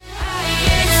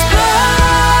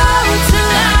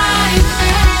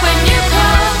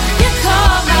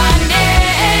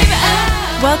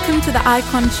to the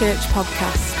Icon Church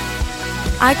podcast.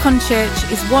 Icon Church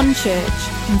is one church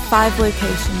in 5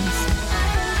 locations.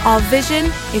 Our vision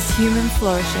is human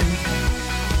flourishing.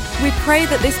 We pray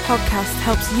that this podcast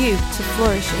helps you to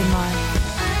flourish in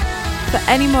life. For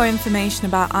any more information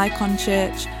about Icon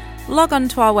Church, log on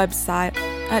to our website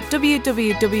at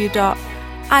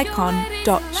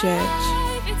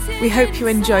www.icon.church. We hope you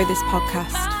enjoy this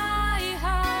podcast.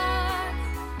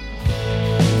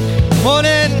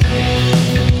 Morning.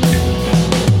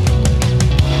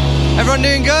 Everyone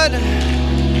doing good?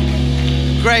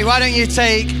 Great. Why don't you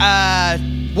take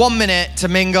 1 minute to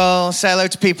mingle, say hello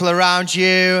to people around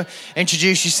you,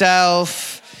 introduce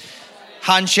yourself,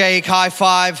 handshake, high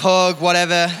five, hug,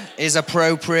 whatever is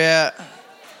appropriate.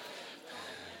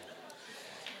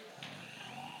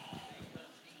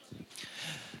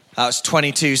 That was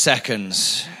 22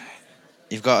 seconds.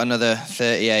 You've got another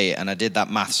 38, and I did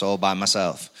that maths all by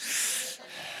myself.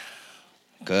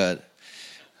 Good.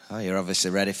 Oh, you're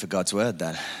obviously ready for God's word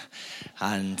then.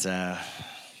 And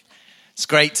it's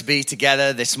great to be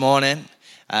together this morning.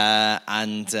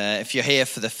 If you're here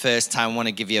for the first time, I want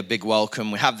to give you a big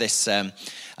welcome. We have this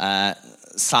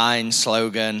sign,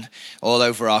 slogan all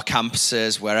over our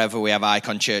campuses, wherever we have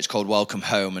Icon Church, called Welcome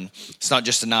Home. And it's not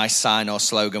just a nice sign or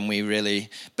slogan. We really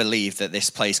believe that this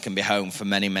place can be home for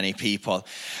many, many people.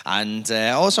 And I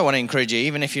also want to encourage you,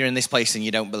 even if you're in this place and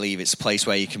you don't believe, it's a place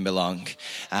where you can belong.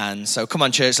 And so come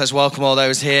on, church, let's welcome all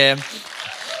those here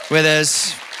with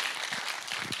us.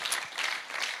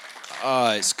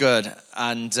 Oh, it's good.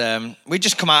 And we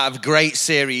just come out of a great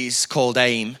series called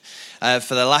AIM.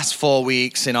 For the last 4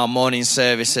 weeks in our morning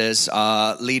services,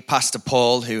 our lead pastor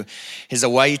Paul, who is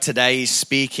away today, he's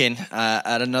speaking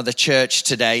at another church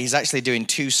today. He's actually doing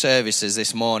 2 services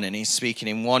this morning. He's speaking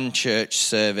in one church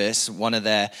service, one of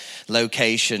their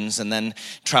locations, and then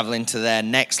traveling to their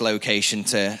next location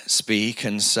to speak.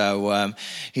 And so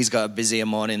he's got a busier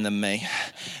morning than me.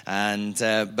 And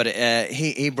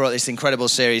he brought this incredible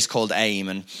series called AIM,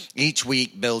 and each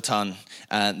week built on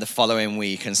the following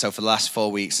week, and so for the last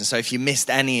 4 weeks. And so if you missed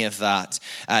any of that,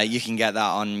 you can get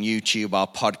that on YouTube, our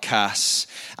podcasts,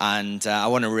 and I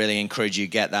want to really encourage you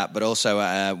to get that. But also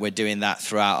we're doing that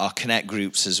throughout our Connect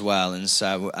groups as well. And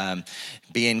so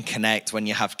be in Connect when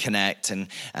you have Connect, and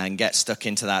get stuck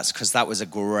into that, because that was a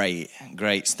great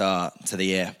start to the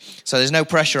year. So there's no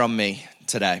pressure on me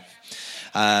today.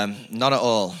 Not at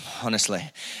all, honestly.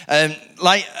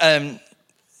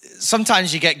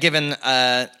 Sometimes you get given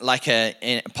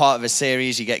in part of a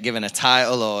series, you get given a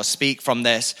title or speak from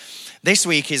this. This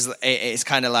week it's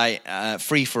kind of like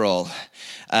free for all.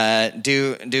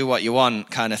 Do what you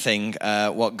want kind of thing,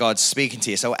 what God's speaking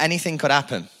to you. So anything could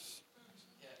happen,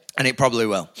 and it probably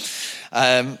will.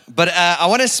 But I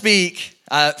want to speak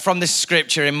from this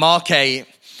scripture in Mark 8,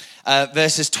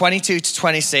 verses 22 to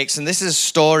 26. And this is a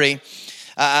story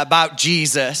about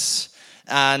Jesus.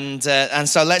 And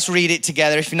so let's read it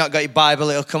together. If you've not got your Bible,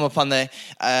 it'll come up on the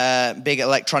big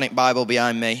electronic Bible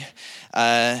behind me.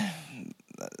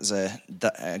 There's a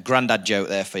granddad joke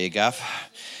there for you, Gav.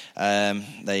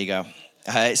 There you go.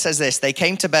 It says this: they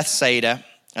came to Bethsaida,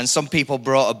 and some people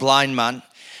brought a blind man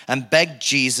and begged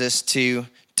Jesus to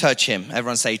touch him.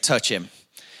 Everyone say, touch him.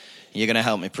 You're going to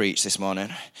help me preach this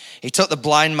morning. He took the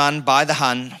blind man by the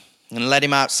hand and led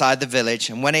him outside the village.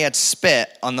 And when he had spit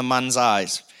on the man's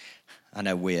eyes, I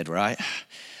know, weird, right?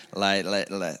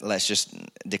 Let's just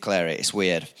declare it. It's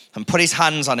weird. And put his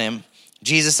hands on him.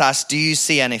 Jesus asked, do you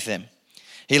see anything?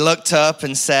 He looked up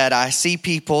and said, I see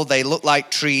people. They look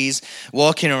like trees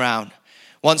walking around.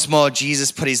 Once more,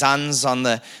 Jesus put his hands on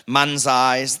the man's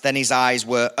eyes. Then his eyes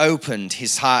were opened.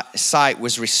 His sight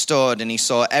was restored, and he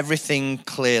saw everything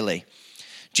clearly.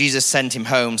 Jesus sent him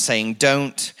home, saying,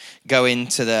 don't go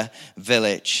into the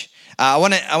village. I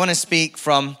want to speak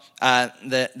from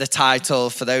the title.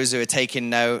 For those who are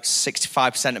taking notes,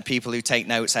 65% of people who take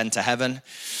notes enter heaven.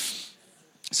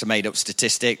 It's a made-up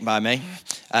statistic by me,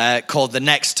 called The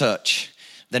Next Touch.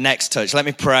 The Next Touch. Let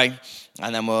me pray,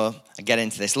 and then we'll get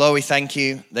into this. Lord, we thank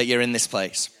you that you're in this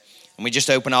place. And we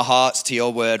just open our hearts to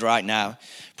your word right now.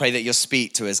 Pray that you'll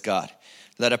speak to us, God.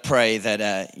 Let us pray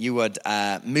that you would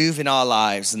move in our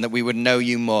lives, and that we would know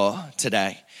you more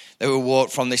today. That we would walk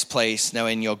from this place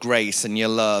knowing your grace and your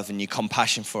love and your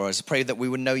compassion for us. I pray that we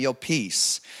would know your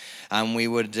peace, and we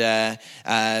would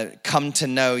come to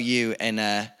know you in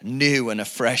a new and a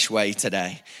fresh way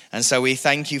today. And so we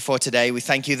thank you for today. We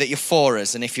thank you that you're for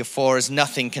us, and if you're for us,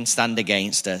 nothing can stand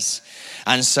against us.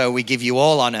 And so we give you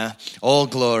all honor, all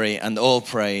glory, and all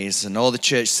praise. And all the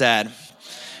church said,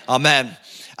 amen.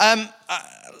 I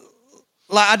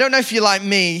don't know if you're like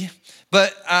me,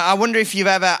 But I wonder if you've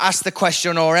ever asked the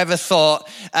question or ever thought,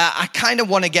 I kind of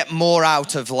want to get more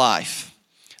out of life.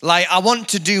 Like, I want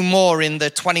to do more in the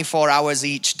 24 hours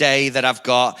each day that I've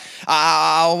got.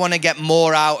 I want to get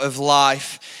more out of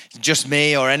life. Just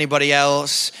me or anybody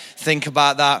else, think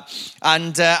about that.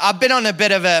 And I've been on a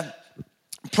bit of a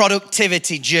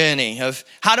productivity journey of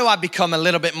how do I become a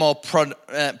little bit more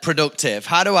productive?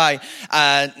 How do I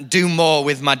do more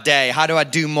with my day? How do I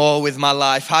do more with my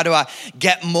life? How do I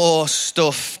get more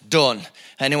stuff done?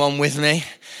 Anyone with me?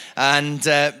 And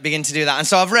begin to do that. And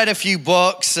so I've read a few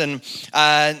books and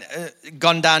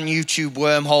gone down YouTube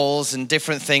wormholes and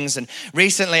different things. And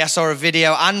recently I saw a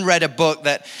video and read a book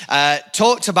that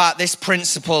talked about this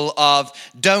principle of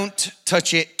don't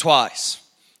touch it twice.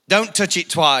 Don't touch it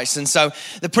twice. And so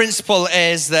the principle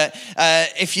is that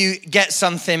if you get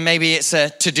something, maybe it's a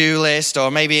to-do list,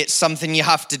 or maybe it's something you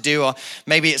have to do, or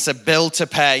maybe it's a bill to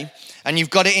pay, and you've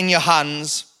got it in your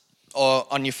hands or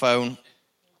on your phone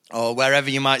or wherever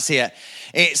you might see it.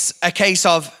 It's a case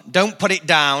of don't put it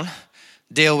down,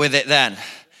 deal with it then.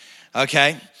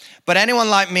 Okay? But anyone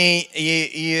like me,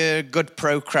 you're a good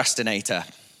procrastinator.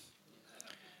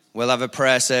 We'll have a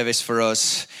prayer service for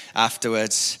us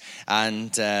afterwards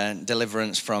and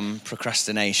deliverance from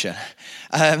procrastination.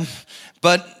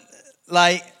 But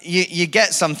like you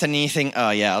get something and you think,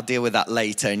 oh yeah, I'll deal with that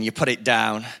later, and you put it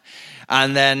down.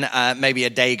 And then maybe a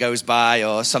day goes by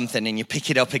or something, and you pick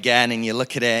it up again and you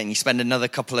look at it and you spend another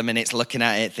couple of minutes looking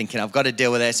at it thinking, I've got to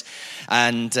deal with this.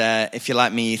 And if you're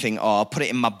like me, you think, oh, I'll put it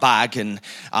in my bag and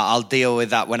I'll deal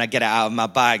with that when I get it out of my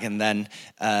bag. And then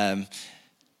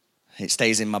it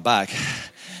stays in my bag.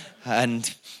 And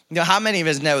you know, how many of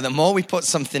us know the more we put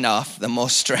something off, the more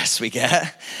stress we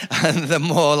get, and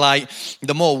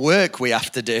the more work we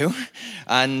have to do,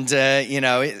 and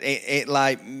it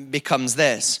like becomes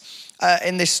this.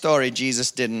 In this story, Jesus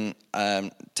didn't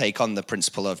take on the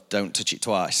principle of don't touch it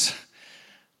twice.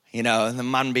 You know, the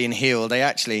man being healed, they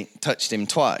actually touched him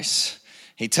twice.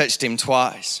 He touched him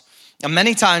twice. And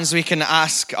many times we can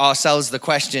ask ourselves the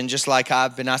question, just like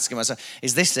I've been asking myself,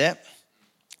 is this it?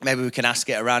 Maybe we can ask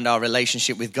it around our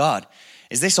relationship with God.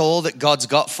 Is this all that God's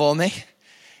got for me?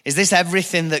 Is this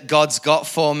everything that God's got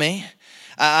for me?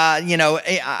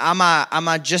 Am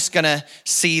I just going to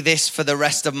see this for the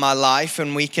rest of my life?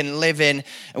 And we can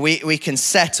we can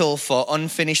settle for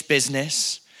unfinished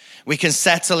business. We can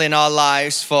settle in our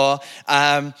lives for,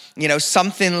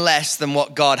 something less than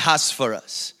what God has for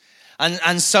us.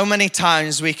 And so many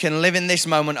times we can live in this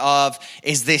moment of,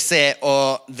 is this it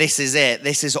or this is it?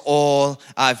 This is all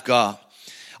I've got.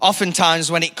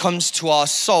 Oftentimes when it comes to our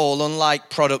soul,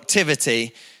 unlike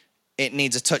productivity, it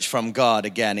needs a touch from God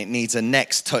again. It needs a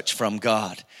next touch from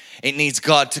God. It needs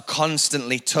God to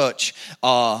constantly touch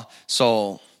our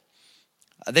soul.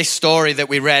 This story that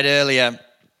we read earlier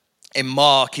in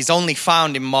Mark is only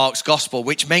found in Mark's gospel,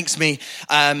 which makes me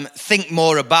think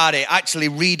more about it, actually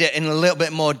read it in a little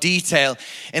bit more detail,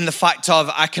 in the fact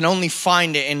of I can only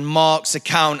find it in Mark's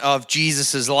account of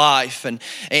Jesus's life. And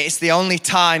it's the only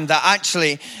time that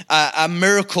actually a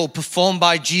miracle performed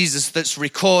by Jesus that's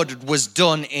recorded was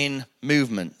done in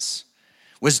movements,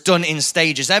 was done in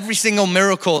stages. Every single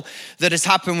miracle that has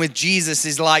happened with Jesus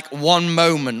is like one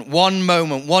moment,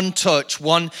 one touch,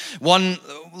 one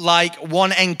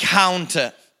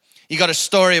encounter. You got a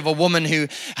story of a woman who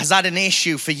has had an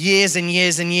issue for years and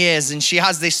years and years, and she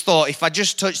has this thought, if I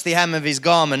just touch the hem of his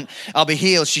garment, I'll be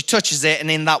healed. She touches it,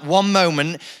 and in that one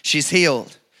moment, she's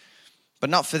healed. But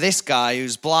not for this guy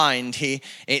who's blind.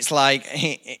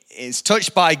 It's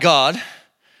touched by God,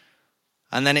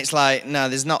 and then it's like, no,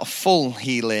 there's not a full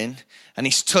healing, and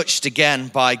he's touched again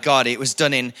by God. It was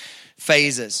done in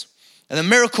phases. And the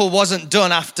miracle wasn't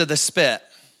done after the spit.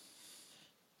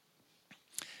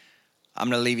 I'm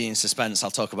going to leave you in suspense.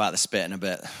 I'll talk about the spit in a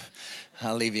bit.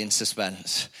 I'll leave you in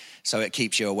suspense so it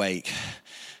keeps you awake.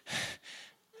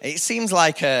 It seems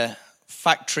like a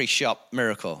factory shop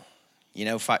miracle. You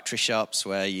know, factory shops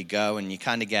where you go and you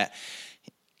kind of get,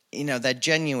 they're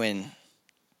genuine,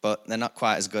 but they're not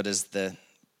quite as good as the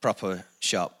proper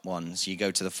shop ones. You go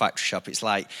to the factory shop,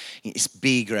 it's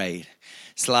B grade.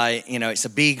 It's like, it's a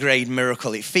B grade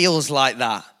miracle. It feels like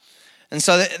that. And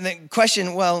so the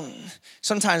question,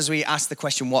 sometimes we ask the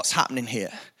question, what's happening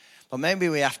here? But maybe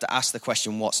we have to ask the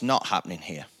question, what's not happening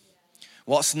here?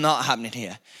 What's not happening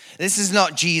here? This is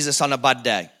not Jesus on a bad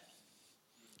day.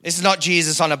 This is not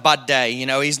Jesus on a bad day.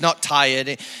 He's not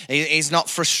tired. He's not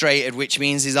frustrated, which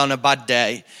means he's on a bad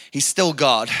day. He's still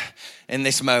God. in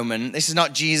this moment. This is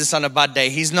not Jesus on a bad day.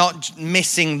 He's not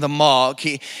missing the mark.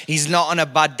 He's not on a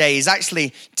bad day. He's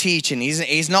actually teaching.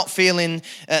 He's not feeling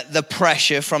the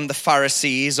pressure from the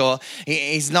Pharisees, or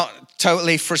he's not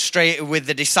totally frustrated with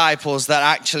the disciples that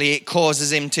actually it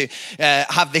causes him to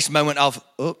have this moment of,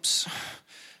 oops,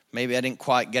 maybe I didn't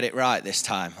quite get it right this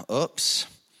time. Oops.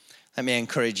 Let me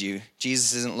encourage you.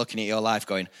 Jesus isn't looking at your life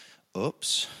going,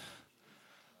 oops.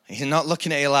 He's not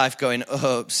looking at your life going,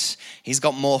 oops. He's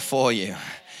got more for you.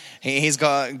 He's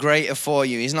got greater for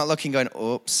you. He's not looking going,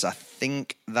 oops, I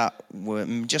think that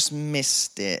we just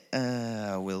missed it.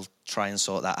 We'll try and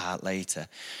sort that out later.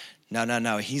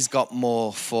 No. He's got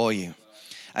more for you.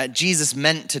 Jesus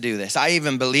meant to do this. I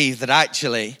even believe that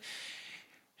actually,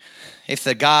 if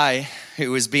the guy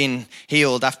who was being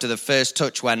healed after the first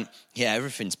touch went, yeah,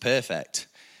 everything's perfect,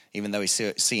 even though he's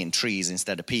seeing trees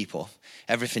instead of people,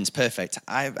 everything's perfect,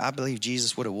 I believe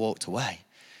Jesus would have walked away.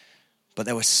 But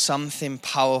there was something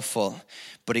powerful,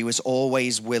 but he was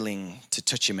always willing to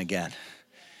touch him again.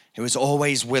 He was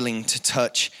always willing to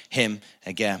touch him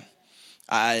again.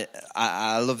 I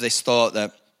love this thought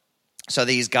that, so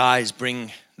these guys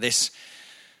bring this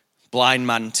blind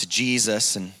man to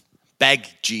Jesus and beg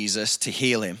Jesus to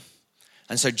heal him.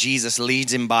 And so Jesus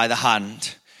leads him by the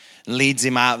hand, leads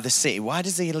him out of the city. Why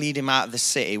does he lead him out of the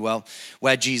city? Well,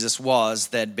 where Jesus was,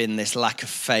 there'd been this lack of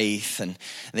faith,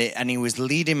 and he was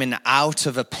leading him out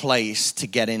of a place to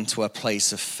get into a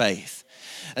place of faith.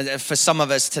 For some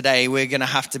of us today, we're going to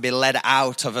have to be led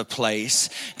out of a place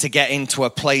to get into a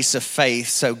place of faith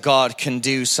so God can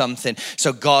do something,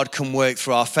 so God can work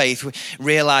through our faith.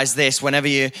 Realize this, whenever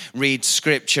you read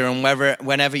scripture and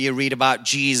whenever you read about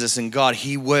Jesus and God,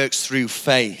 he works through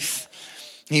faith.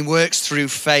 He works through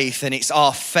faith, and it's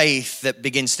our faith that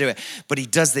begins to do it. But he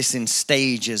does this in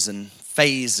stages and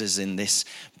phases in this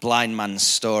blind man's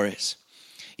stories.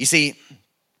 You see,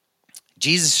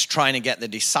 Jesus is trying to get the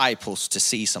disciples to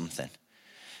see something.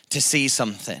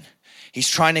 He's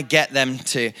trying to get them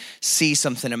to see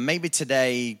something. And maybe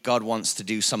today God wants to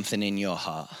do something in your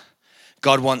heart.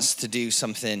 God wants to do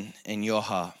something in your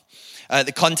heart.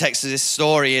 The context of this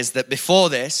story is that before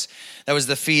this, there was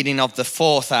the feeding of the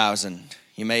 4,000.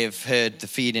 You may have heard the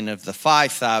feeding of the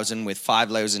 5,000 with 5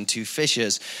 loaves and 2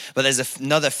 fishes. But there's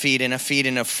another feeding, a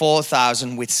feeding of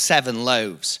 4,000 with 7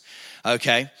 loaves.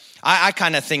 Okay? I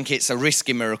kind of think it's a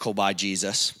risky miracle by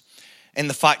Jesus, in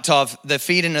the fact of the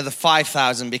feeding of the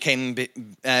 5,000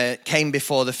 came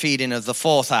before the feeding of the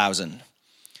 4,000.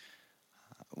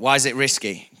 Why is it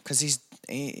risky? Because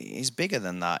he's bigger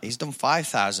than that. He's done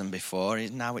 5,000 before.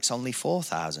 Now it's only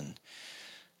 4,000.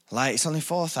 Like, it's only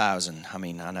 4,000. I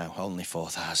mean, I know, only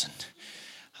 4,000.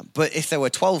 But if there were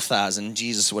 12,000,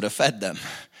 Jesus would have fed them.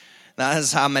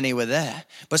 That's how many were there.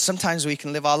 But sometimes we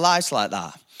can live our lives like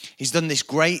that. He's done this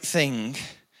great thing,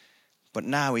 but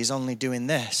now he's only doing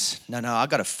this. No, I've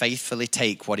got to faithfully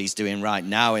take what he's doing right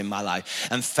now in my life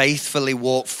and faithfully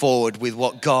walk forward with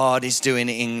what God is doing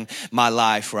in my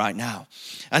life right now.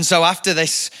 And so after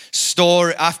this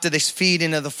story, after this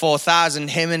feeding of the 4,000,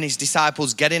 him and his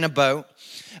disciples get in a boat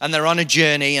and they're on a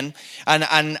journey,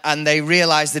 and they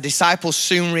realize, the disciples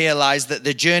soon realize that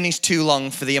the journey's too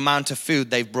long for the amount of food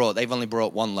they've brought. They've only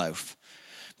brought 1 loaf.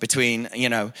 Between,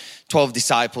 12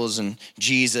 disciples and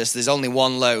Jesus, there's only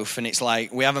 1 loaf, and it's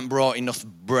like, we haven't brought enough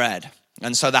bread.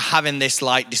 And so they're having this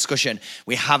light discussion.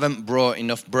 We haven't brought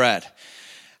enough bread.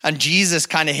 And Jesus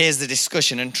kind of hears the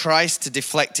discussion and tries to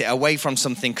deflect it away from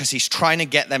something, because he's trying to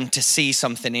get them to see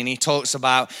something. And he talks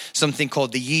about something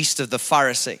called the yeast of the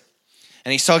Pharisee.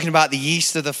 And he's talking about the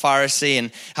yeast of the Pharisee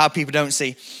and how people don't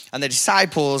see. And the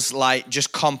disciples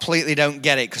just completely don't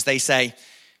get it, because they say,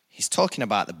 he's talking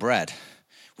about the bread.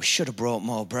 We should have brought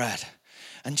more bread.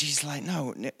 And Jesus like,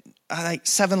 no,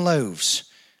 7 loaves,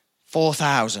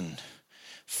 4,000,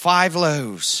 5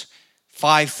 loaves,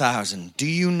 5,000. Do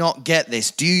you not get this?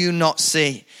 Do you not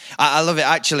see? I love it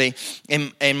actually.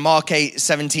 In Mark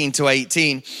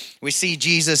 8:17-18, we see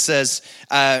Jesus'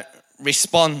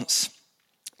 response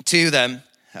to them.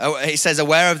 He says,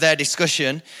 aware of their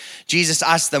discussion, Jesus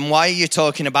asked them, why are you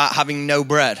talking about having no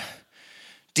bread?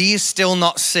 Do you still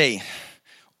not see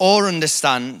or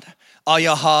understand? Are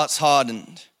your hearts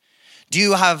hardened? Do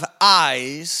you have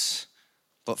eyes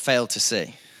but fail to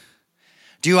see?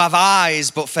 Do you have eyes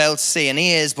but fail to see, and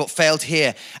ears but fail to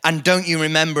hear? And don't you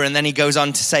remember? And then he goes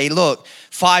on to say, look,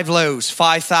 5 loaves,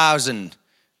 5,000,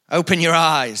 open your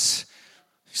eyes.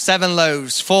 7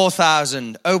 loaves,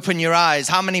 4,000, open your eyes.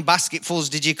 How many basketfuls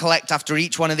did you collect after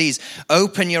each one of these?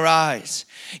 Open your eyes.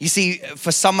 You see,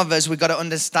 for some of us, we've got to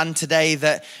understand today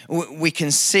that we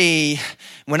can see,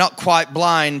 we're not quite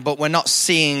blind, but we're not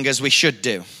seeing as we should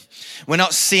do. We're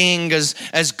not seeing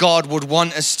as God would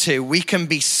want us to. We can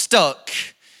be stuck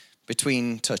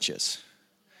between touches.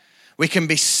 We can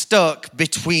be stuck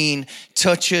between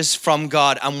touches from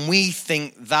God, and we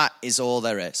think that is all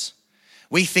there is.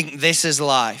 We think this is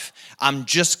life. I'm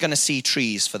just going to see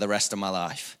trees for the rest of my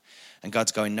life. And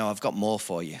God's going, no, I've got more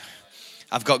for you.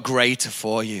 I've got greater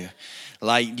for you.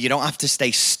 Like, you don't have to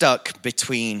stay stuck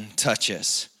between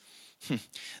touches.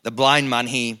 The blind man,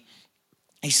 he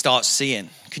starts seeing.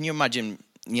 Can you imagine,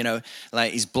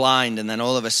 like he's blind and then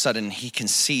all of a sudden he can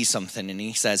see something and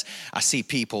he says, I see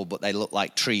people, but they look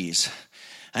like trees.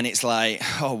 And it's like,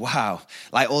 oh, wow.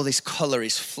 Like all this color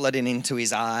is flooding into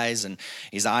his eyes and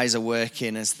his eyes are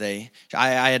working as I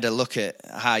had a look at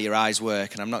how your eyes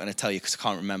work, and I'm not going to tell you because I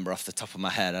can't remember off the top of my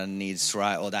head. I need to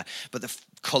write all that. But the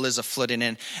colors are flooding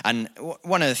in. And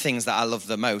one of the things that I love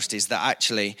the most is that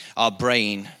actually our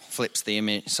brain flips the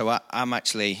image. So I'm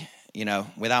actually,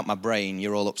 without my brain,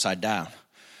 you're all upside down.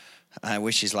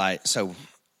 Which is like so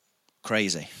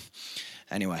crazy.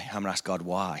 Anyway, I'm going to ask God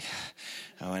why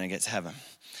when I get to heaven.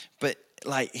 But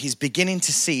like he's beginning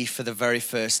to see for the very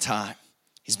first time.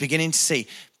 He's beginning to see,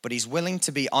 but he's willing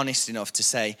to be honest enough to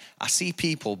say, I see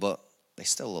people, but they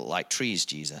still look like trees,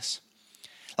 Jesus.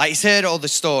 Like he's heard all the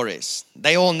stories.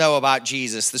 They all know about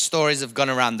Jesus. The stories have gone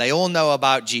around. They all know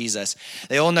about Jesus.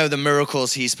 They all know the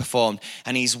miracles he's performed.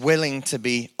 And he's willing to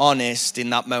be honest in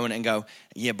that moment and go,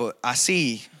 yeah, but I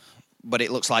see, but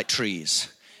it looks like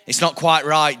trees. It's not quite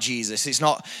right, Jesus. It's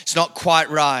not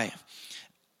quite right.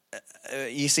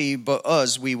 You see, but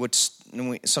us,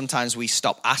 sometimes we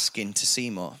stop asking to see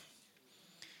more.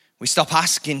 We stop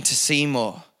asking to see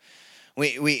more.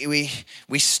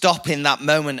 We stop in that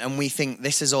moment and we think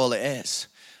this is all it is.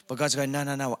 But God's going,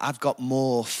 no, I've got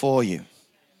more for you.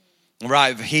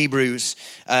 Right, Hebrews,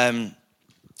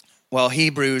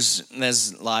 Hebrews,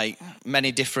 there's like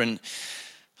many different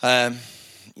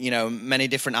many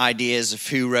different ideas of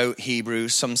who wrote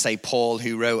Hebrews. Some say Paul,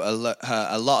 who wrote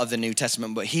a lot of the New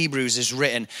Testament, but Hebrews is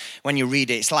written, when you read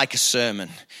it, it's like a sermon,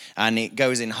 and it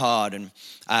goes in hard.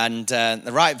 And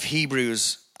the writer of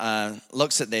Hebrews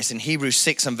looks at this in Hebrews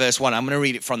 6 and verse 1. I'm going to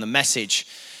read it from the Message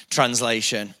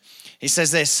translation. He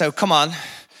says this, so come on,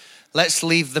 let's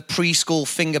leave the preschool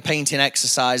finger painting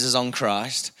exercises on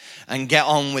Christ and get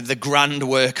on with the grand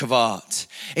work of art.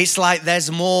 It's like there's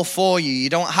more for you. You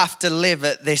don't have to live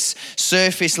at this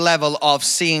surface level of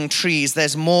seeing trees.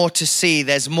 There's more to see.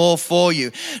 There's more for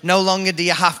you. No longer do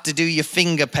you have to do your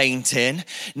finger painting.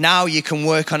 Now you can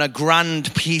work on a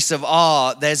grand piece of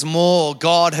art. There's more.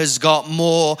 God has got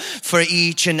more for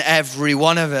each and every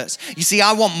one of us. You see,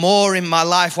 I want more in my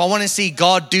life. I want to see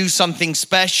God do something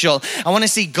special. I want to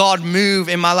see God move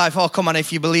in my life. Oh, come on,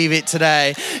 if you believe it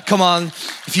today. Come on.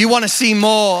 If you want to see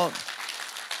more,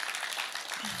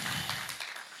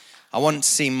 I want to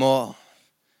see more.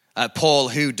 Paul,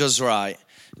 who does write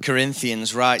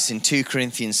Corinthians, writes in 2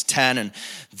 Corinthians 10 and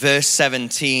verse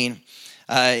 17.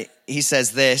 He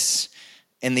says this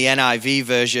in the NIV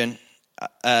version.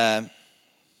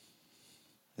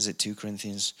 Is it 2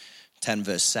 Corinthians 10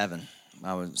 verse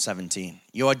 17?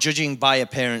 You are judging by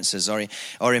appearances,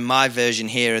 or in my version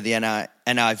here of the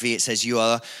NIV, it says you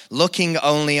are looking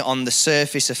only on the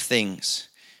surface of things.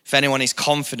 If anyone is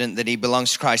confident that he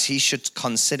belongs to Christ, he should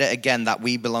consider again that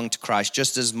we belong to Christ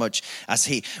just as much as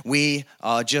he. We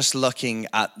are just looking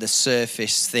at the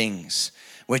surface things.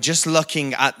 We're just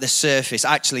looking at the surface.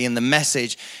 Actually, in the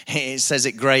Message, it says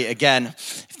it great again.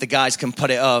 If the guys can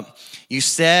put it up. You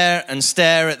stare and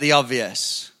stare at the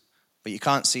obvious, but you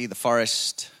can't see the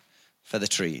forest for the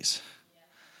trees.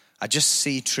 I just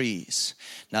see trees.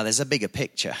 Now, there's a bigger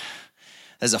picture.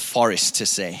 There's a forest to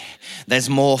see. There's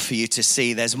more for you to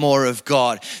see. There's more of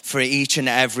God for each and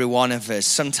every one of us.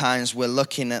 Sometimes we're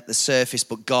looking at the surface,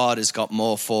 but God has got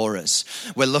more for us.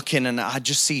 We're looking and I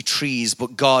just see trees,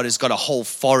 but God has got a whole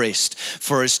forest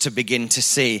for us to begin to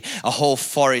see. A whole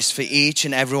forest for each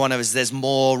and every one of us. There's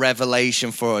more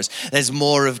revelation for us. There's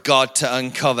more of God to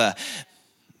uncover.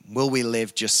 Will we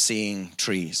live just seeing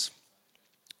trees?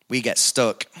 We get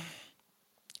stuck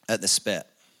at the spit.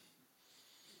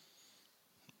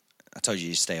 I told you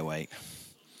to stay awake.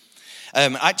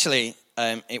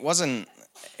 It wasn't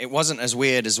as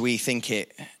weird as we think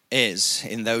it is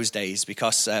in those days,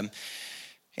 because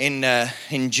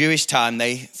in Jewish time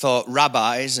they thought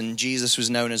rabbis, and Jesus was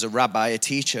known as a rabbi, a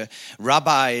teacher.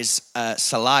 Rabbis'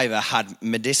 saliva had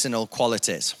medicinal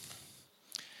qualities,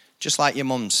 just like your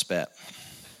mum's spit.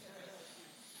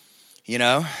 You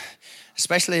know,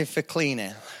 especially for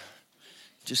cleaning.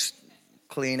 Just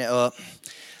clean it up,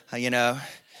 you know,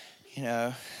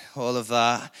 all of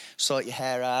that. Sort your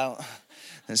hair out.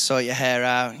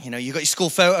 You got your school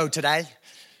photo today.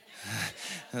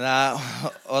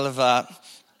 all of that.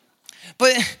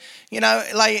 But,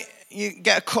 like you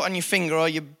get a cut on your finger or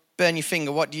you burn your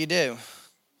finger, what do? You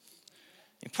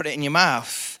put it in your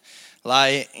mouth.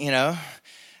 I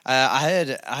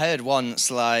heard once,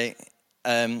 to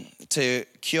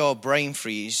cure brain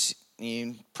freeze,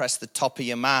 you press the top of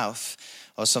your mouth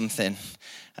or something.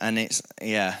 And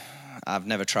I've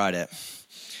never tried it.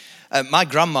 My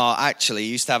grandma actually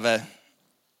used to have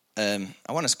I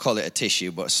want to call it a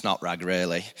tissue, but a snot rag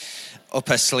really, up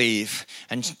her sleeve.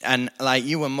 And like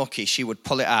you were mucky, she would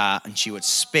pull it out and she would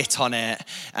spit on it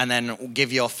and then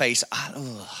give your face, I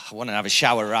want to have a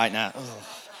shower right now.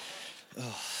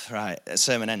 Right,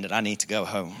 sermon ended, I need to go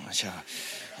home.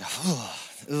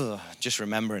 Just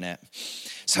remembering it.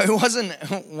 So it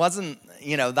wasn't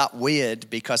that weird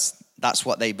because that's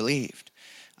what they believed.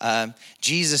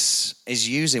 Jesus is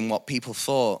using what people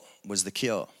thought was the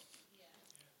cure.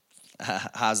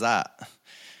 How's that?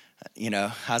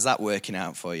 How's that working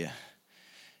out for you?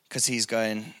 Because he's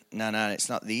going, no, it's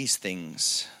not these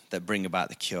things that bring about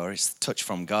the cure. It's the touch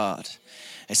from God.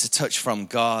 It's a touch from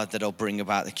God that'll bring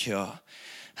about the cure.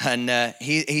 And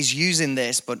he's using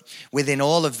this, but within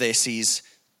all of this, he's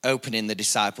opening the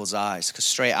disciples' eyes. Because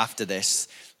straight after this,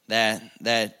 they're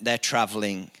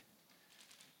traveling.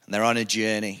 And they're on a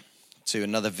journey to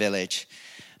another village.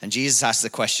 And Jesus asks the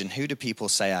question, who do people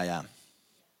say I am?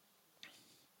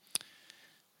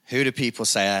 Who do people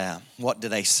say I am? What do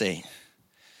they see?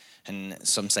 And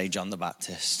some say John the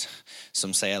Baptist.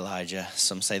 Some say Elijah.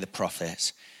 Some say the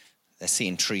prophets. They're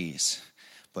seeing trees.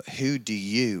 But who do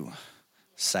you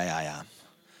say I am?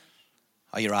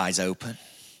 Are your eyes open?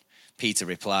 Peter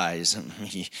replies,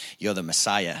 you're the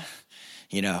Messiah,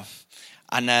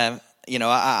 And,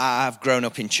 I've grown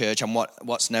up in church. I'm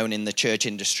what's known in the church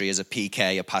industry as a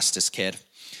PK, a pastor's kid.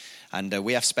 And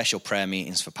we have special prayer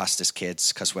meetings for pastors'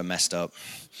 kids because we're messed up.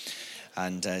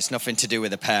 And it's nothing to do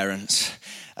with the parents.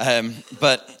 For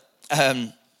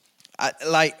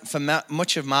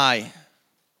much of my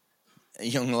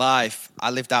young life,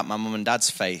 I lived out my mum and dad's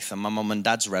faith and my mum and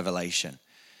dad's revelation.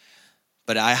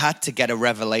 But I had to get a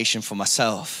revelation for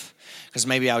myself. Because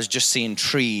maybe I was just seeing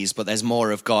trees, but there's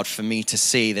more of God for me to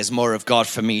see. There's more of God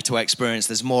for me to experience.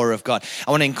 There's more of God.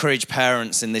 I want to encourage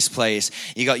parents in this place.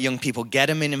 You got young people, get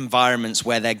them in environments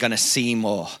where they're going to see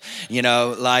more.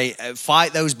 Fight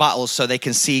those battles so they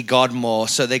can see God more,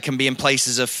 so they can be in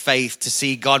places of faith to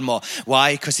see God more.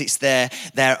 Why? Because it's their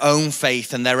own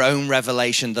faith and their own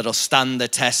revelation that'll stand the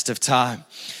test of time.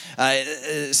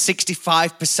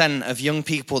 65% of young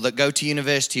people that go to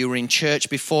university who are in church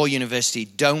before university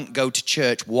don't go to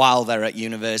church while they're at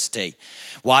university.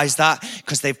 Why is that?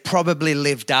 Because they've probably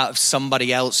lived out of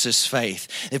somebody else's faith.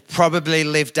 They've probably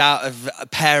lived out of a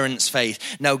parent's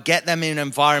faith. No, get them in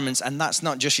environments, and that's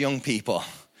not just young people.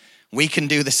 We can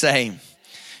do the same.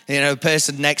 The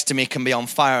person next to me can be on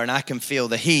fire and I can feel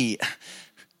the heat,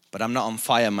 but I'm not on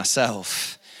fire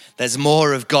myself. There's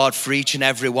more of God for each and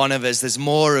every one of us. There's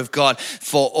more of God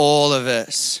for all of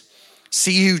us.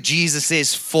 See who Jesus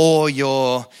is for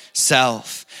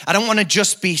yourself. I don't want to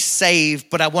just be saved,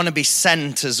 but I want to be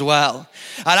sent as well.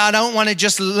 And I don't want to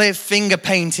just live finger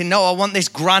painting. No, I want this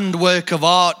grand work of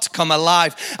art to come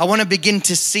alive. I want to begin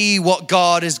to see what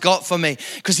God has got for me,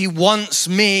 because he wants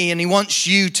me and he wants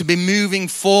you to be moving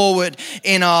forward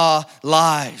in our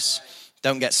lives.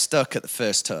 Don't get stuck at the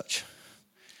first touch.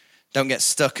 Don't get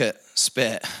stuck at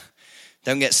spit.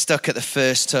 Don't get stuck at the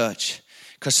first touch,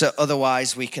 because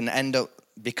otherwise we can end up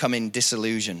becoming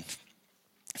disillusioned,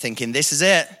 thinking this is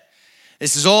it.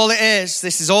 This is all it is.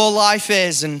 This is all life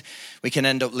is. And we can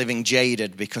end up living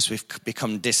jaded because we've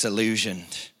become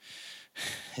disillusioned.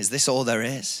 Is this all there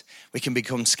is? We can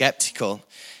become skeptical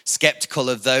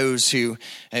of those who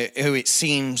it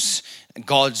seems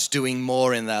God's doing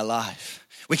more in their life.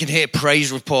 We can hear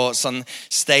praise reports on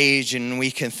stage and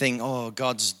we can think, oh,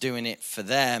 God's doing it for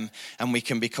them. And we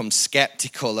can become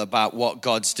skeptical about what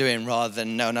God's doing rather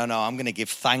than, no, I'm going to give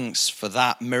thanks for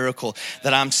that miracle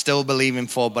that I'm still believing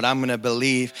for, but I'm going to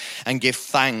believe and give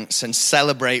thanks and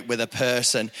celebrate with a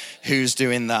person who's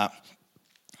doing that.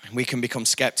 We can become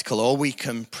skeptical, or we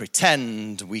can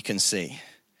pretend we can see.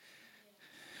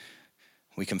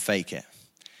 We can fake it.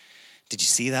 Did you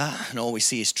see that? And all we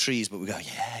see is trees, but we go,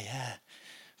 yeah.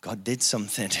 God did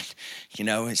something.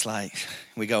 It's like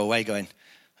we go away going,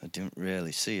 I didn't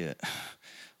really see it.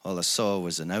 All I saw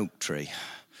was an oak tree.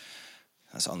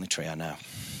 That's the only tree I know.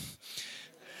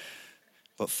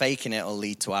 But faking it will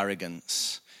lead to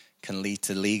arrogance, can lead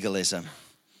to legalism.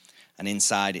 And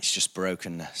inside it's just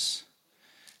brokenness.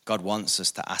 God wants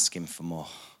us to ask him for more.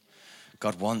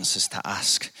 God wants us to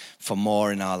ask for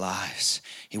more in our lives.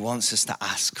 He wants us to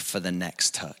ask for the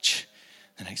next touch.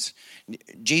 And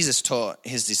Jesus taught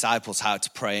his disciples how to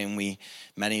pray, and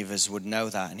many of us would know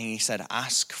that. And he said,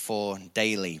 ask for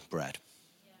daily bread.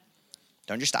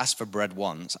 Don't just ask for bread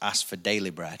once, ask for daily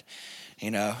bread.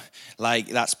 Like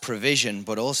that's provision,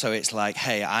 but also it's like,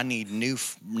 hey, I need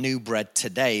new bread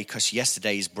today because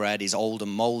yesterday's bread is old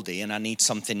and moldy, and I need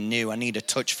something new. I need a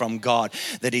touch from God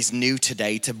that is new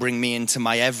today to bring me into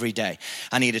my everyday.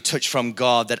 I need a touch from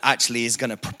God that actually is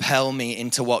going to propel me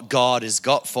into what God has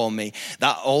got for me.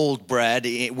 That old bread,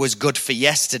 it was good for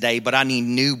yesterday, but I need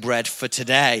new bread for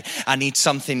today. I need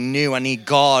something new. I need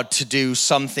God to do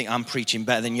something. I'm preaching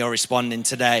better than you're responding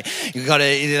today. You got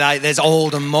to, like, there's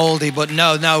old and moldy, but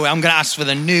no, I'm going to ask for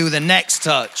the next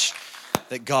touch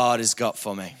that God has got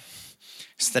for me.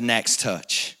 It's the next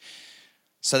touch.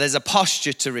 So there's a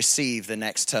posture to receive the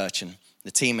next touch, and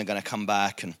the team are going to come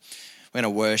back and we're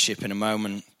going to worship in a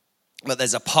moment. But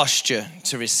there's a posture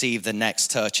to receive the next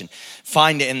touch, and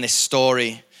find it in this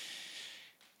story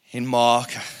in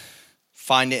Mark.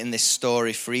 Find it in this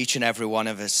story for each and every one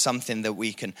of us, something that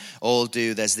we can all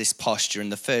do. There's this posture, and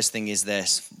the first thing is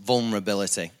this: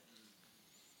 vulnerability.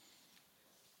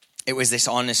 It was this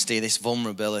honesty, this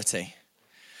vulnerability.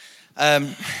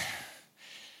 I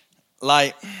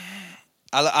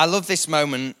love this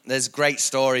moment. There's great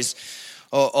stories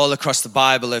all across the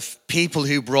Bible of people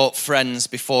who brought friends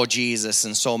before Jesus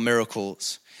and saw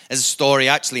miracles. There's a story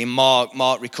actually in Mark.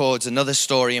 Mark records another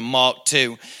story in Mark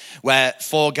 2 where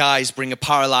 4 guys bring a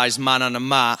paralyzed man on a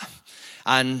mat,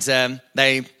 and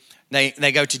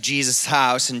they go to Jesus'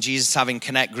 house, and Jesus is having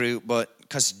connect group, but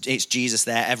because it's Jesus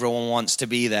there, everyone wants to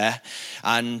be there.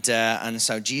 And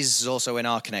so Jesus is also in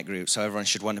our connect group, so everyone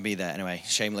should want to be there. Anyway,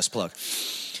 shameless plug.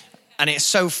 And it's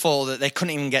so full that they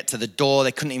couldn't even get to the door.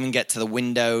 They couldn't even get to the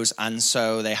windows. And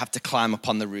so they have to climb up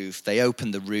on the roof. They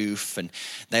open the roof and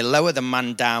they lower the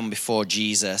man down before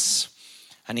Jesus.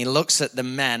 And he looks at the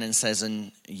men and says,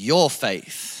 and your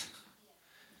faith.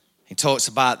 He talks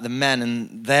about the men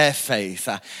and their faith.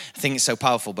 I think it's so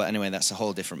powerful, but anyway, that's a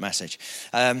whole different message.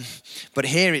 But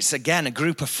here it's again a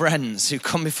group of friends who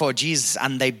come before Jesus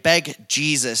and they beg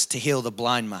Jesus to heal the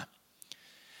blind man.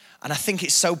 And I think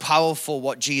it's so powerful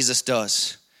what Jesus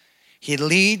does. He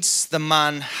leads the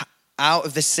man out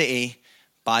of the city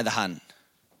by the hand.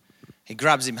 He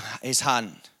grabs his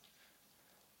hand.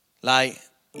 Like,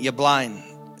 you're blind.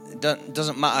 It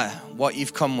doesn't matter what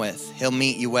you've come with. He'll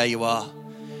meet you where you are.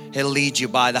 He'll lead you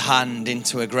by the hand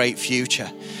into a great future.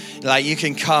 Like, you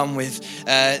can come with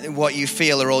what you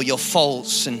feel are all your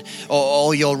faults and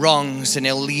all your wrongs, and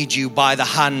he'll lead you by the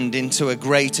hand into a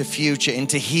greater future,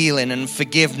 into healing and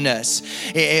forgiveness.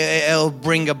 It'll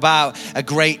bring about a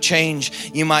great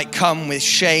change. You might come with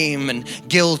shame and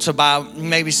guilt about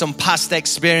maybe some past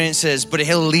experiences, but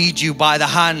he'll lead you by the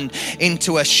hand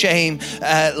into a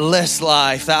shameless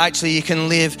life, that actually you can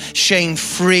live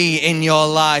shame-free in your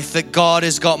life, that God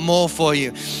has got more for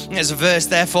you. There's a verse,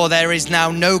 therefore there is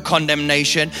now no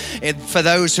condemnation for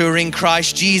those who are in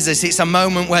Christ Jesus. It's a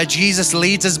moment where Jesus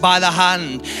leads us by the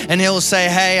hand and he'll say,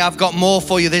 hey, I've got more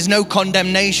for you. There's no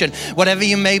condemnation. Whatever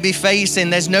you may be facing,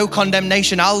 there's no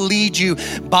condemnation. I'll lead you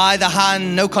by the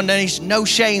hand. No condemnation, no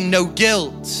shame, no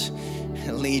guilt.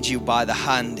 He'll lead you by the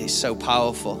hand. It's so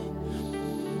powerful.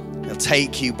 He'll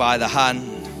take you by the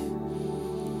hand.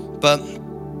 But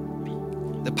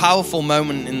the powerful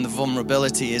moment in the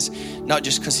vulnerability is not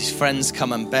just because his friends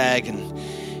come and beg and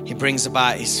he brings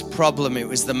about his problem. It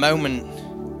was the moment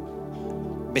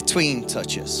between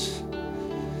touches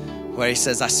where he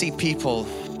says, I see people,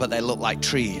 but they look like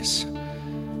trees.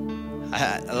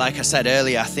 Like I said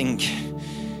earlier, I think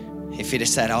if he'd have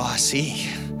said, I see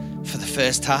for the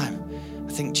first time,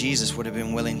 I think Jesus would have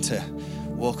been willing to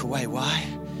walk away. Why?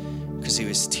 Because he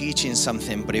was teaching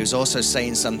something, but he was also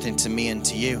saying something to me and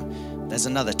to you. There's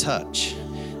another touch.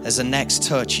 There's a next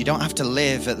touch. You don't have to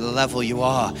live at the level you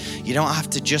are. You don't have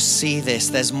to just see this.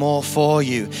 There's more for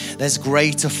you. There's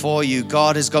greater for you.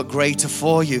 God has got greater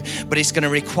for you, but it's going to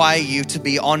require you to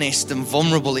be honest and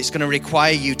vulnerable. It's going to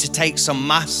require you to take some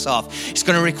masks off. It's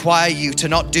going to require you to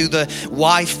not do the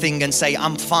wife thing and say,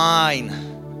 I'm fine.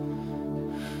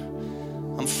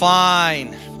 I'm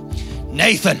fine.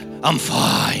 Nathan, I'm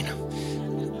fine.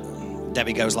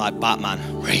 Debbie goes like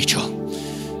Batman. Rachel.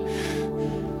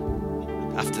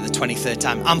 After the 23rd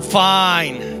time, I'm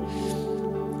fine.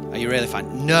 Are you really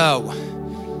fine? No.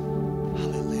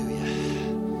 Hallelujah.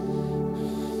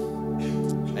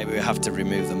 Maybe we have to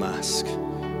remove the mask.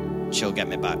 She'll get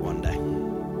me back one day.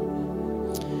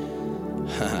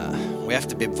 We have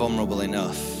to be vulnerable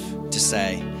enough to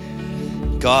say,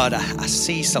 God, I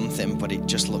see something, but it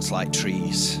just looks like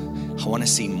trees. I want to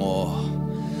see more.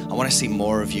 I want to see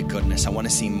more of your goodness. I want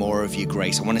to see more of your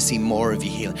grace. I want to see more of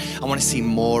your healing. I want to see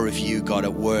more of you, God,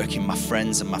 at work in my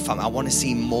friends and my family. I want to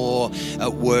see more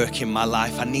at work in my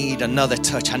life. I need another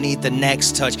touch. I need the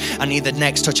next touch. I need the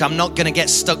next touch. I'm not going to get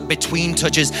stuck between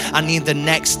touches. I need the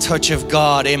next touch of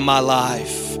God in my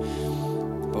life.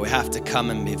 But we have to come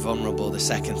and be vulnerable. The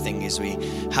second thing is we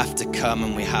have to come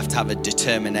and we have to have a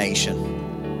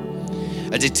determination.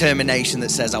 A determination that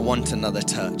says, I want another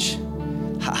touch.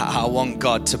 I want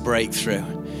God to break through.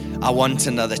 I want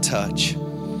another touch.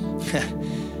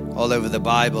 All over the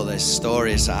Bible, there's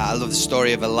stories. I love the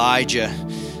story of Elijah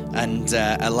and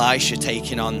Elisha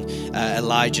taking on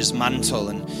Elijah's mantle.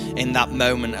 And in that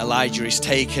moment, Elijah is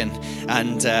taken.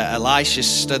 And Elisha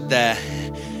stood there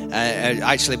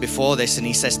actually before this, and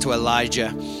he says to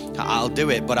Elijah, I'll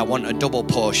do it, but I want a double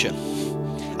portion.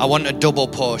 I want a double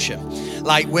portion.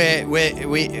 Like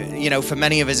we, you know, for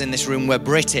many of us in this room, we're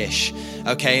British,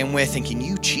 okay? And we're thinking,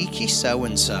 you cheeky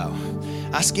so-and-so,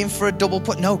 asking for a double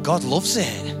portion. No, God loves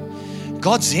it.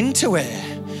 God's into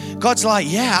it. God's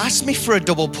like, yeah, ask me for a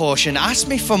double portion. Ask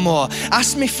me for more.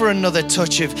 Ask me for another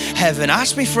touch of heaven.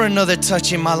 Ask me for another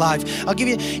touch in my life. I'll give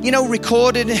you, you know,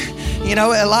 recorded, you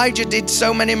know, Elijah did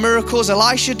so many miracles.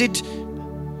 Elisha did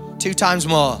 2 times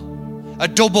more. A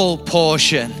double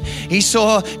portion. He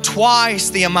saw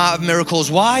twice the amount of miracles.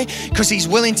 Why? Because he's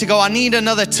willing to go, I need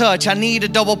another touch. I need a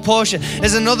double portion.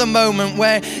 There's another moment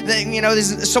where, you know,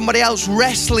 there's somebody else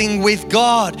wrestling with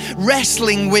God,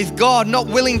 not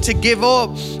willing to give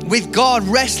up with God,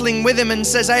 wrestling with him, and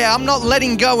says, hey, I'm not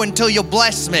letting go until you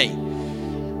bless me. We'd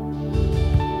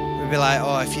be like,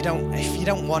 oh, if you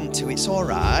don't want to, it's all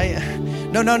right.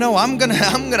 No, I'm gonna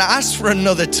ask for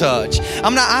another touch.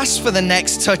 I'm gonna ask for the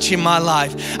next touch in my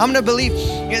life. I'm gonna believe.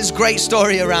 There's a great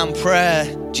story around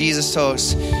prayer. Jesus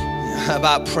talks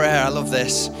about prayer. I love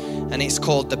this. And it's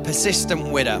called The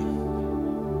Persistent Widow.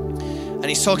 And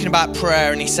he's talking about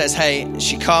prayer, and he says, hey,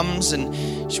 she comes, and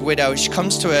she's a widow. She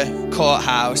comes to a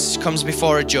courthouse. She comes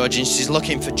before a judge, and she's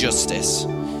looking for justice.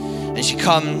 And she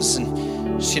comes,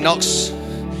 and she knocks.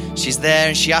 She's there,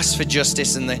 and she asks for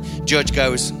justice, and the judge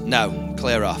goes, no.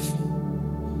 Clear off.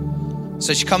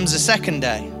 So she comes the second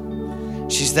day.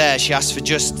 She's there. She asks for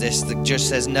justice. The judge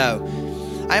says no.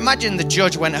 I imagine the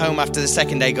judge went home after the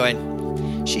second day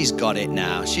going, she's got it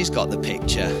now. She's got the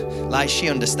picture. Like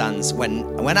she understands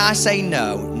when I say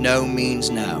no, no means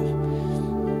no.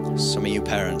 Some of you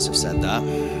parents have said that.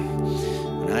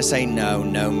 When I say no,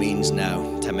 no means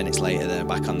no. 10 minutes later, they're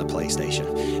back on the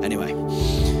PlayStation. Anyway,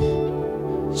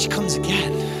 she comes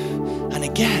again and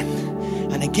again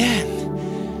and again.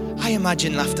 I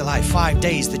imagine after like 5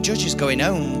 days, the judge is going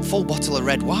home, full bottle of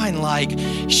red wine, like,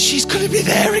 she's going to be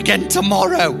there again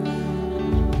tomorrow.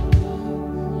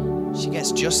 She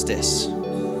gets justice.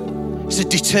 It's a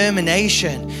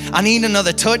determination. I need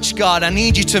another touch, God. I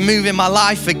need you to move in my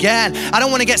life again. I don't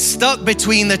want to get stuck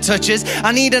between the touches.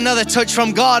 I need another touch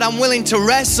from God. I'm willing to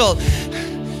wrestle.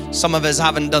 Some of us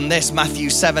haven't done this.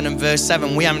 Matthew 7 and verse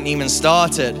 7, we haven't even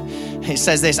started. It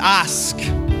says this, ask,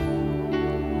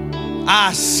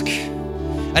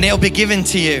 and it'll be given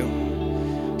to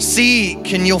you.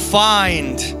 Seek and you'll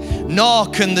find.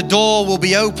 Knock and the door will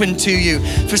be open to you.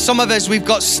 For some of us, we've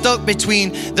got stuck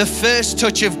between the first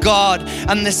touch of God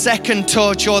and the second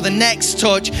touch or the next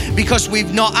touch because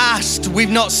we've not asked, we've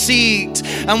not seeked,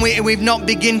 and we've not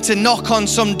begin to knock on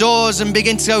some doors and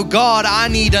begin to go, God, I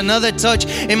need another touch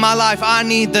in my life. I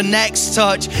need the next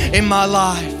touch in my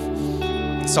life.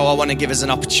 So I want to give us an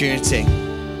opportunity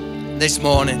this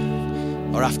morning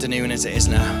or afternoon as it is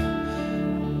now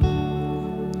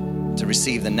to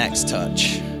receive the next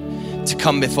touch, to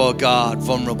come before God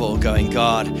vulnerable, going,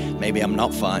 God, maybe I'm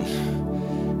not fine.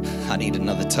 I need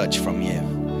another touch from you.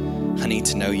 I need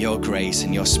to know your grace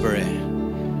and your spirit.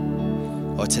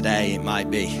 Or today it might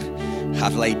be,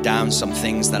 I've laid down some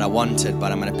things that I wanted,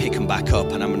 but I'm going to pick them back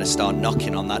up and I'm going to start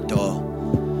knocking on that door.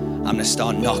 I'm going to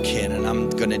start knocking and I'm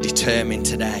going to determine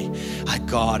today,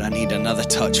 God, I need another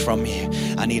touch from you.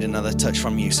 I need another touch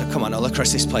from you. So come on, all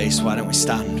across this place, why don't we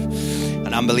stand?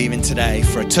 And I'm believing today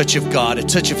for a touch of God, a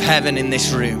touch of heaven in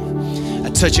this room, a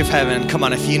touch of heaven. Come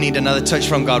on, if you need another touch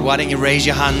from God, why don't you raise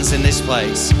your hands in this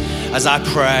place as I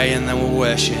pray and then we'll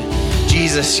worship.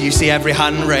 Jesus, you see every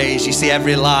hand raised, you see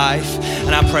every life,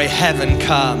 and I pray heaven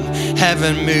come,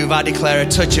 heaven move. I declare a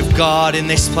touch of God in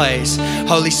this place.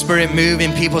 Holy Spirit, move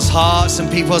in people's hearts and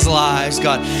people's lives,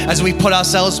 God, as we put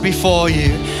ourselves before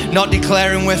you, not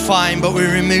declaring we're fine, but we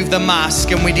remove the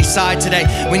mask and we decide today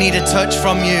we need a touch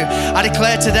from you. I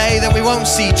declare today that we won't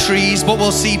see trees, but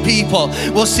we'll see people.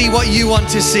 We'll see what you want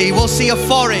to see. We'll see a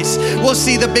forest. We'll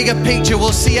see the bigger picture.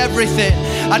 We'll see everything.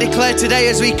 I declare today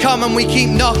as we come and we keep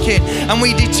knocking and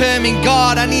and we determine,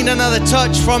 God, I need another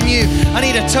touch from you. I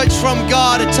need a touch from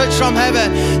God, a touch from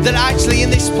heaven, that actually in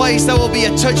this place there will be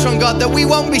a touch from God, that we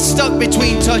won't be stuck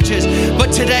between touches,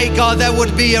 but today, God, there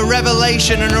would be a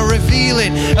revelation and a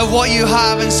revealing of what you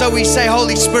have. And so we say,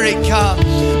 Holy Spirit, come,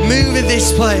 move in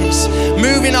this place,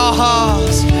 move in our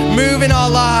hearts, move in our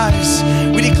lives.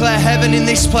 We declare heaven in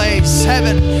this place.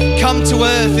 Heaven, come to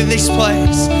earth in this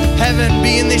place. Heaven,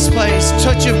 be in this place.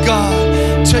 Touch of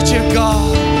God, touch of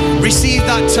God. Receive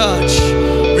that touch,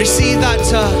 receive that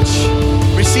touch,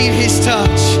 receive his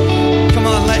touch. Come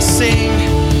on, let's sing.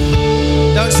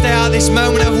 Don't stay out this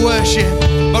moment of worship,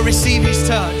 but receive his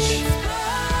touch.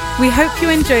 We hope you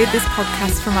enjoyed this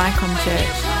podcast from Icon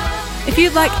Church. If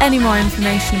you'd like any more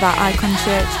information about Icon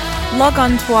Church, log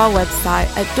on to our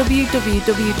website at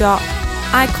www.icon.church.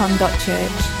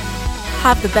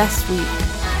 Have the best week.